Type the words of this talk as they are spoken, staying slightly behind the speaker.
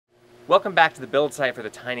Welcome back to the build site for the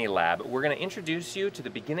Tiny Lab. We're going to introduce you to the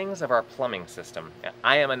beginnings of our plumbing system.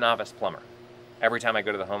 I am a novice plumber. Every time I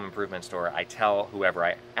go to the home improvement store, I tell whoever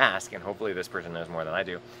I ask, and hopefully this person knows more than I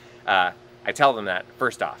do, I tell them that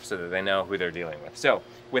first off so that they know who they're dealing with. So,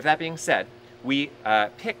 with that being said, we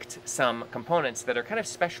picked some components that are kind of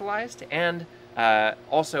specialized and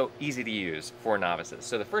also easy to use for novices.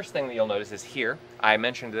 So the first thing that you'll notice is here. I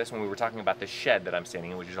mentioned this when we were talking about the shed that I'm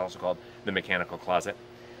standing in, which is also called the mechanical closet.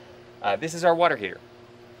 This is our water heater.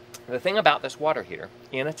 The thing about this water heater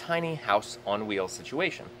in a tiny house on wheels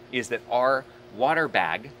situation is that our water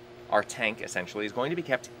bag, our tank essentially, is going to be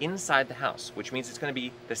kept inside the house, which means it's going to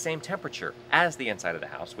be the same temperature as the inside of the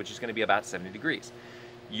house, which is going to be about 70 degrees.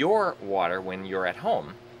 Your water, when you're at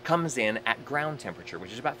home, comes in at ground temperature,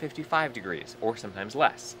 which is about 55 degrees, or sometimes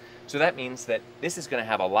less. So that means that this is going to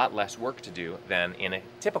have a lot less work to do than in a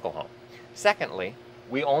typical home. Secondly,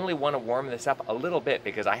 we only want to warm this up a little bit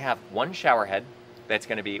because I have one shower head that's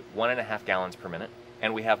going to be 1.5 gallons per minute,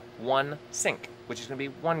 and we have one sink, which is going to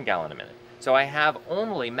be 1 gallon a minute. So I have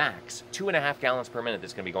only max 2.5 gallons per minute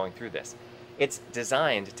that's going to be going through this. It's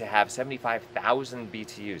designed to have 75,000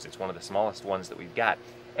 BTUs. It's one of the smallest ones that we've got.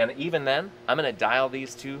 And even then, I'm going to dial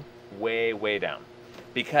these two way, way down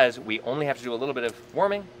because we only have to do a little bit of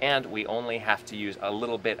warming and we only have to use a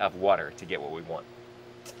little bit of water to get what we want.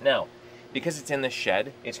 Now, because it's in the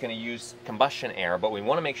shed, it's going to use combustion air, but we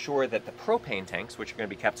want to make sure that the propane tanks, which are going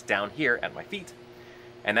to be kept down here at my feet,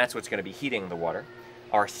 and that's what's going to be heating the water,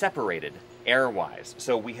 are separated air-wise.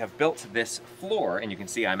 So we have built this floor, and you can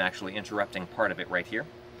see I'm actually interrupting part of it right here.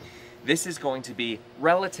 This is going to be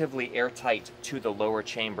relatively airtight to the lower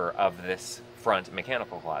chamber of this front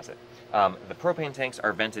mechanical closet. The propane tanks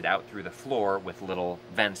are vented out through the floor with little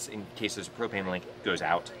vents in case there's a propane link goes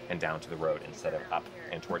out and down to the road instead of up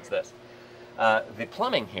and towards this. The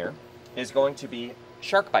plumbing here is going to be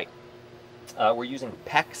SharkBite. We're using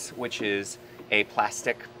PEX, which is a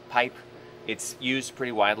plastic pipe. It's used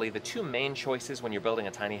pretty widely. The two main choices when you're building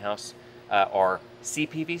a tiny house are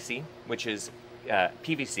CPVC, which is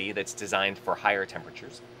PVC that's designed for higher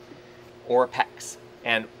temperatures, or PEX.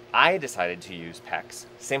 And I decided to use PEX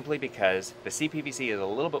simply because the CPVC is a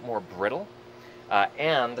little bit more brittle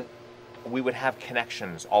and we would have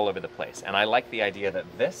connections all over the place. And I like the idea that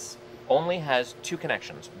this only has two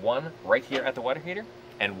connections, one right here at the water heater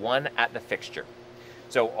and one at the fixture.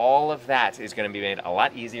 So all of that is going to be made a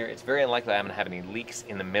lot easier. It's very unlikely I'm going to have any leaks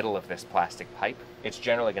in the middle of this plastic pipe. It's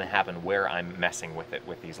generally going to happen where I'm messing with it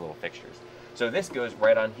with these little fixtures. So this goes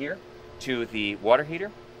right on here to the water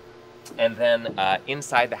heater and then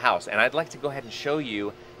inside the house. And I'd like to go ahead and show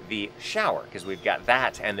you the shower because we've got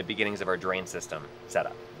that and the beginnings of our drain system set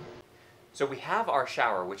up. So we have our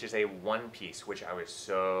shower, which is a one-piece, which I was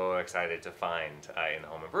so excited to find in the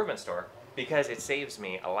home improvement store because it saves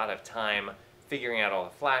me a lot of time figuring out all the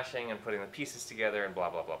flashing and putting the pieces together and blah,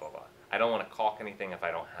 blah, blah, blah, blah. I don't want to caulk anything if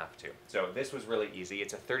I don't have to. So this was really easy.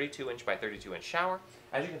 It's a 32-inch by 32-inch shower.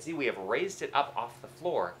 As you can see, we have raised it up off the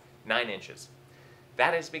floor 9 inches.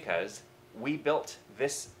 That is because we built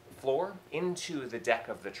this floor into the deck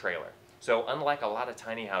of the trailer. So unlike a lot of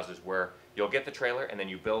tiny houses where you'll get the trailer and then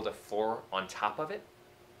you build a floor on top of it,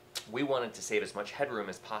 we wanted to save as much headroom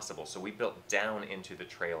as possible, so we built down into the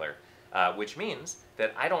trailer, which means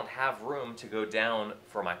that I don't have room to go down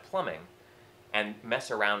for my plumbing and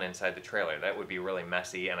mess around inside the trailer. That would be really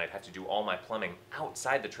messy, and I'd have to do all my plumbing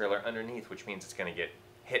outside the trailer underneath, which means it's going to get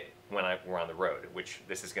hit when we're on the road, which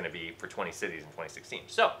this is going to be for 20 cities in 2016.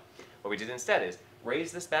 So what we did instead is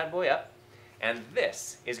raise this bad boy up, and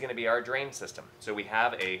this is going to be our drain system. So we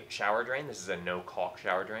have a shower drain. This is a no-caulk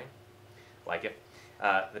shower drain, like it.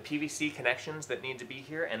 The PVC connections that need to be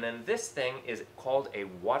here, and then this thing is called a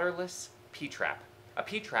waterless P-trap. A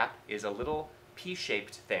P-trap is a little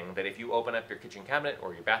P-shaped thing that if you open up your kitchen cabinet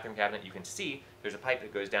or your bathroom cabinet, you can see there's a pipe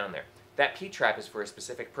that goes down there. That P-trap is for a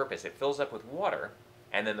specific purpose. It fills up with water,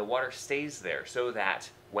 and then the water stays there so that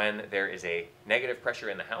when there is a negative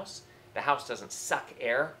pressure in the house doesn't suck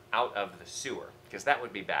air out of the sewer, because that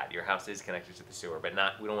would be bad. Your house is connected to the sewer, but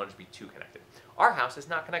we don't want it to be too connected. Our house is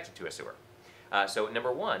not connected to a sewer. So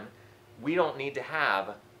number one, we don't need to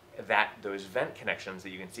have those vent connections that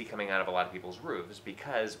you can see coming out of a lot of people's roofs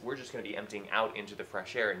because we're just going to be emptying out into the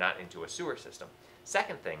fresh air, not into a sewer system.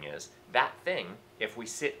 Second thing is, that thing, if we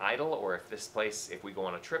sit idle or if we go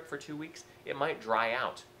on a trip for 2 weeks, it might dry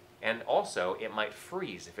out. And also, it might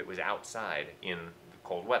freeze if it was outside in the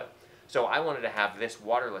cold weather. So I wanted to have this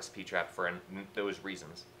waterless P-trap for those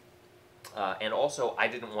reasons. And also, I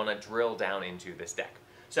didn't want to drill down into this deck.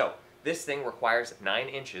 So this thing requires 9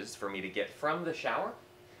 inches for me to get from the shower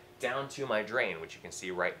down to my drain, which you can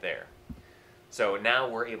see right there. So now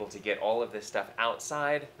we're able to get all of this stuff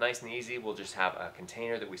outside, nice and easy. We'll just have a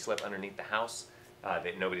container that we slip underneath the house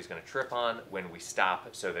that nobody's going to trip on when we stop,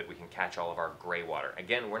 so that we can catch all of our gray water.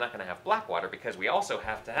 Again, we're not going to have black water because we also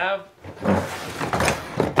have to have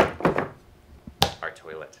our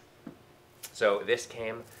toilet. So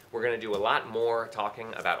we're going to do a lot more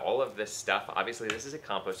talking about all of this stuff. Obviously, this is a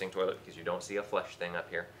composting toilet because you don't see a flush thing up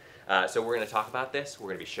here. So we're going to talk about this. We're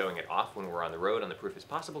going to be showing it off when we're on the road on the Proof is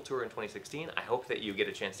Possible tour in 2016. I hope that you get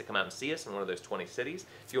a chance to come out and see us in one of those 20 cities.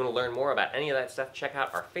 If you want to learn more about any of that stuff, check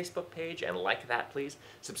out our Facebook page and like that, please.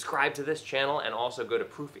 Subscribe to this channel and also go to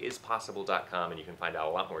proofispossible.com and you can find out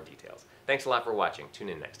a lot more details. Thanks a lot for watching. Tune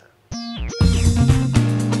in next time.